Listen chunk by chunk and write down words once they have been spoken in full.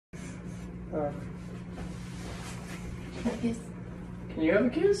A kiss. Can you have a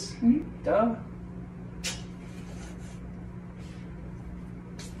kiss? Mm-hmm. Duh.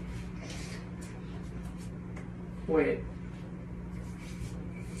 Wait.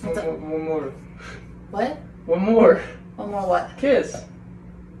 One more. What? One more. One more what? Kiss.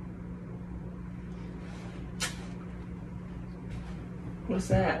 What's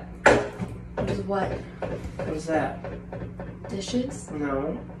that? What is what? What's that? Dishes?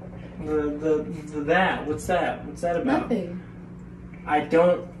 No. The that. What's that? What's that about? Nothing. I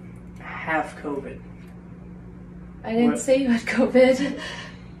don't have COVID. I didn't say you had COVID.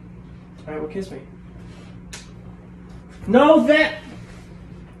 Alright, well, kiss me. No, that!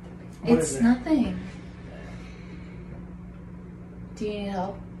 What It's is it? nothing. Do you need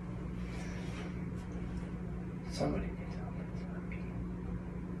help? Somebody needs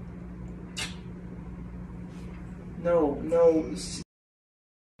help. No.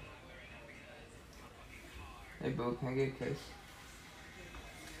 Hey, boo, can I get a kiss?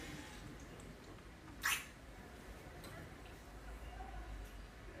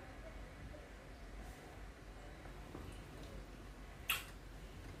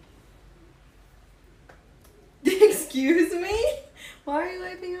 Excuse me? Why are you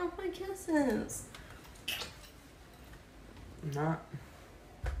wiping off my kisses? Not.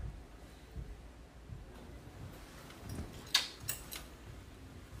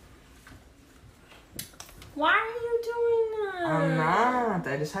 Why are you doing that? I'm not.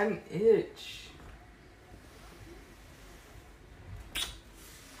 I just had an itch.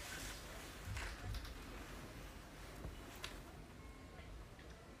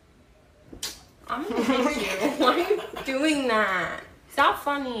 I'm gonna kiss you. Why are you doing that? It's not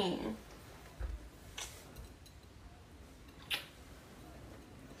funny.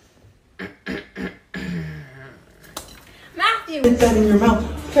 Matthew! Put that in your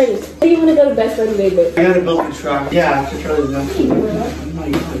mouth. Curtis, do you want to go to Best Buddy Baby? I gotta build a truck. Yeah, after Charlie's done. I'm not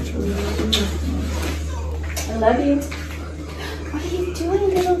used to Charlie. I love you. What are you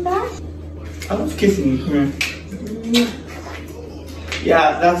doing, little guy? I was kissing you. Come here.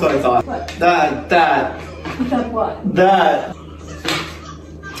 Yeah, that's what I thought. What? That. That what? That.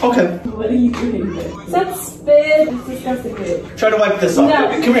 Okay. What are you doing there? Stop spit. It's disgusting, babe. Try to wipe this off. No.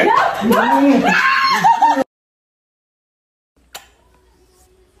 Baby. Come here. No.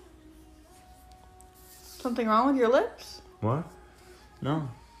 Something wrong with your lips? What? No.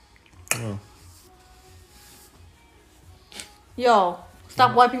 No. Yo,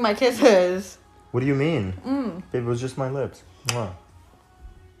 stop wiping my kisses. What do you mean? Babe, it was just my lips. Mwah.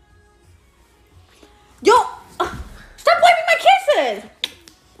 Yo, stop wiping my kisses.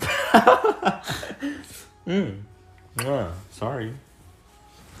 Mwah. Sorry.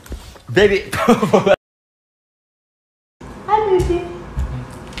 Baby! Hi, Lucy.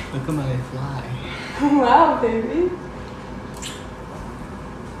 Look at my fly. Wow, baby.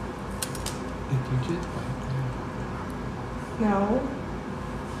 Did you just wipe No.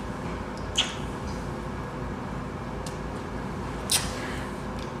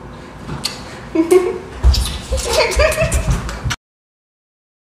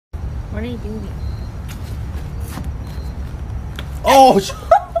 What are you doing? Oh!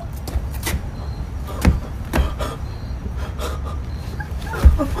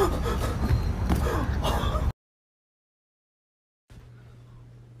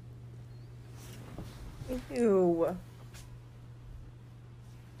 Ew.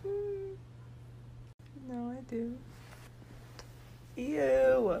 No, I do.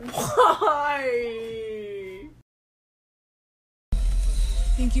 Ew. Why?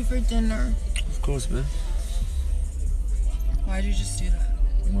 Thank you for dinner. Of course, man. Why'd you just do that?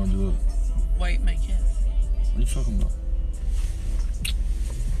 You wanna do it? Wipe my kiss. What are you talking about?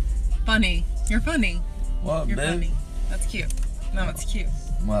 Funny. You're funny. What, You're babe? funny. That's cute. No, it's cute.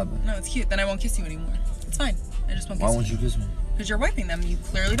 What happened? No, it's cute. Then I won't kiss you anymore. It's fine. I just won't kiss Why won't you kiss me? Because you're wiping them. You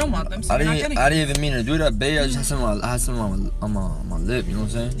clearly don't want them, so I you're not getting didn't them. even mean to do that, babe. I just had some on my lip, you know what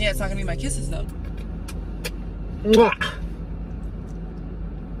I'm saying? Yeah, it's not gonna be my kisses though.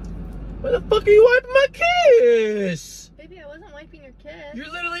 Why the fuck are you wiping my kiss? Baby, I wasn't wiping your kiss. You're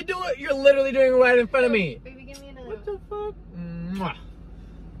literally doing it right in front of me. Baby, give me another. What the fuck? Mwah.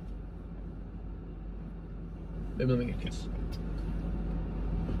 Baby, let me get a kiss.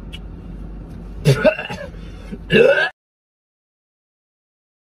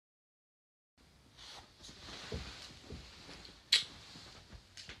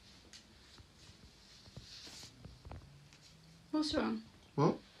 What's wrong?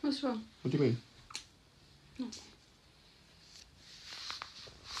 What? What's wrong? What do you mean?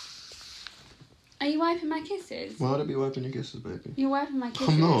 Are you wiping my kisses? Why would I be wiping your kisses, baby? You're wiping my kisses.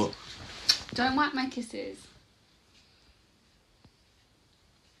 I'm not. Don't wipe my kisses.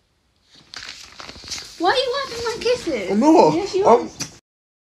 Why are you wiping my kisses? No. Yes, you are.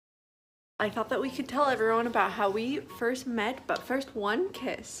 I thought that we could tell everyone about how we first met, but first one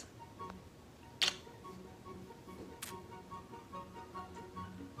kiss.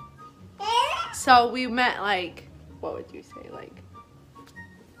 So we met like, what would you say, like?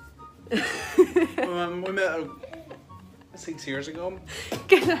 We met 6 years ago.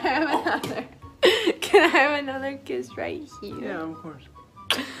 Can I have another? Can I have another kiss right here? Yeah, of course.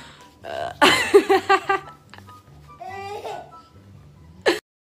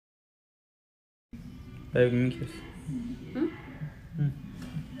 Babe, give me a kiss.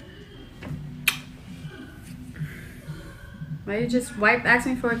 Why you just ask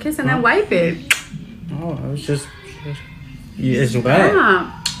me for a kiss and then wipe it? Oh, I was just. It's wet.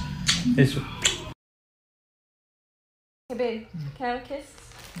 Yeah. It's. Hey babe, can I have a kiss?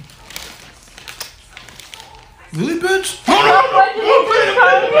 Really, bitch? What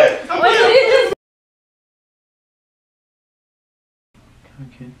did you just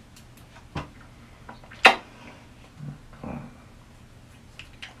Okay.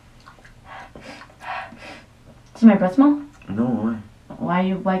 Does my breath smell? No way. Why are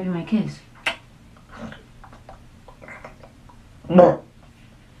you wiping my kiss? No.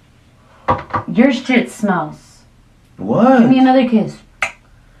 Your shit smells. What? Give me another kiss.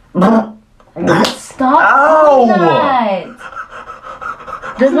 Stop Ow! doing that.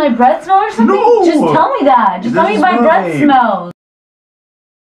 Does my breath smell or something? No. Just tell me that. Just It tell me doesn't my smell, breath babe. smells.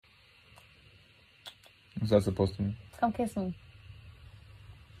 What's that supposed to mean? Come kiss me.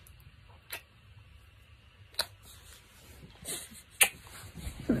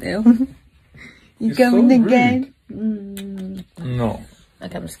 You coming again? No.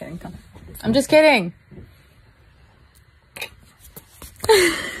 Okay, I'm just kidding. Come. I'm just kidding.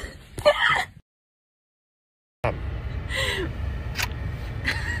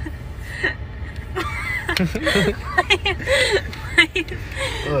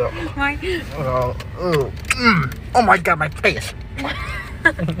 Oh my god, my face.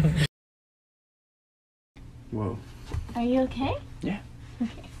 Whoa. Are you okay? Yeah.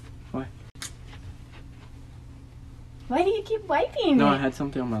 Okay. Why? Why do you keep wiping No, it? I had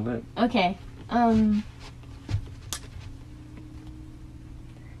something on my lip. Okay.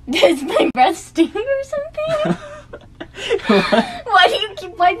 Does my breath stink or something? Why do you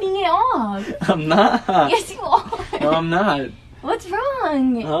keep wiping it off? I'm not. Yes, you are. No, I'm not. What's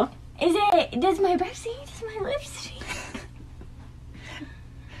wrong? Huh? Does my breath stink? Does my lips stink?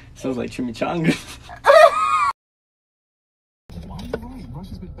 Sounds like chimichanga.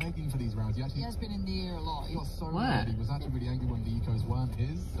 Russia's been begging for these rounds. He has been in the air a lot. He got so What? mad. He was actually really angry when the ecos weren't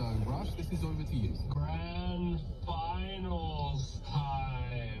his. So, Rush, this is over to you. Grand finals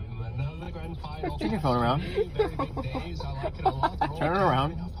time. Another grand final. Turn your phone around. Very big days. I like it a lot. Turn it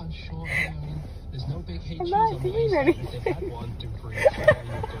around. I'm sure. I mean, there's no big hate cheese not on doing the anything. If they had one, to create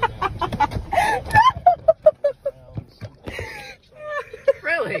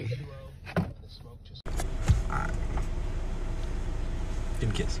Really? Give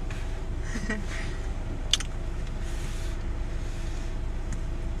me a kiss.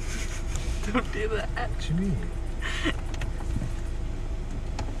 Don't do that. What you mean?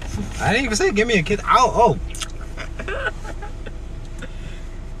 I didn't even say give me a kiss. Ow, oh.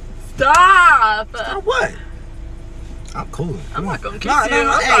 Stop! Oh, what? I'm cool. I'm not gonna kiss No, you. no,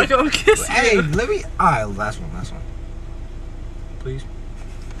 no, I'm hey. not gonna kiss Hey, you. let me. Alright, last one. Please.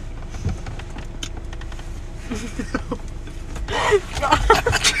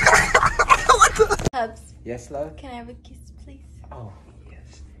 Hubs, Yes, love? can I have a kiss, please? Oh,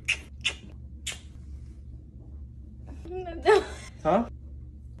 yes. No. Huh?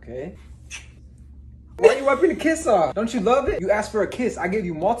 Okay. Why are you wiping the kiss off? Don't you love it? You asked for a kiss. I gave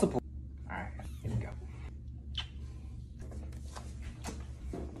you multiple. Alright, here we go.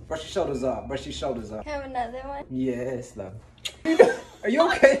 Brush your shoulders off. Brush your shoulders off. Can I have another one? Yes, love. Are you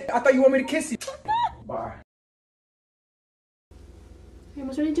okay? I thought you wanted me to kiss you. Bye. You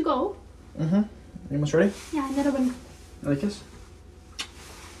almost ready to go? Mm-hmm. You almost ready? Yeah, another one. Another kiss?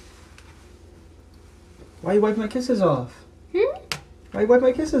 Why are you wiping my kisses off? Hmm? Why are you wiping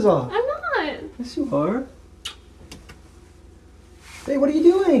my kisses off? I'm not. Yes, you are. Hey, what are you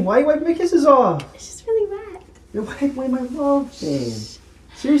doing? Why are you wiping my kisses off? It's just really wet. You're wiping away my mouth, babe.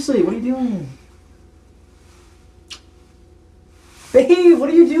 Seriously, what are you doing? Babe, what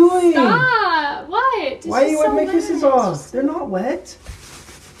are you doing? Stop! What? It's Why are you just wiping so my kisses wet. off? They're not wet.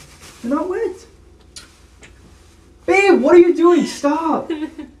 They're not wet. Babe, what are you doing? Stop.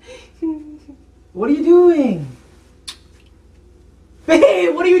 What are you doing?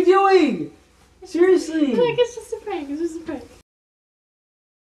 Babe, what are you doing? Seriously. Like, it's just a prank. It's just a prank.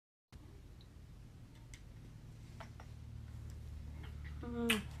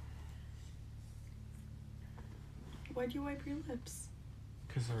 Why'd you wipe your lips?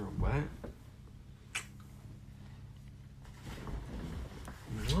 Because they're wet.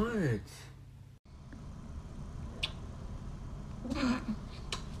 What?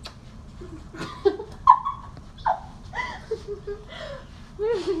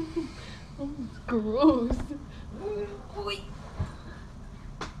 Oh, it's gross.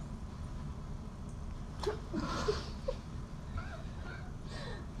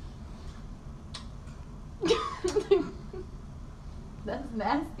 That's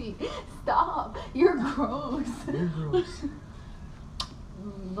nasty. Stop. You're gross. You're gross.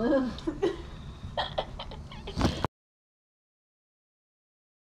 Ugh.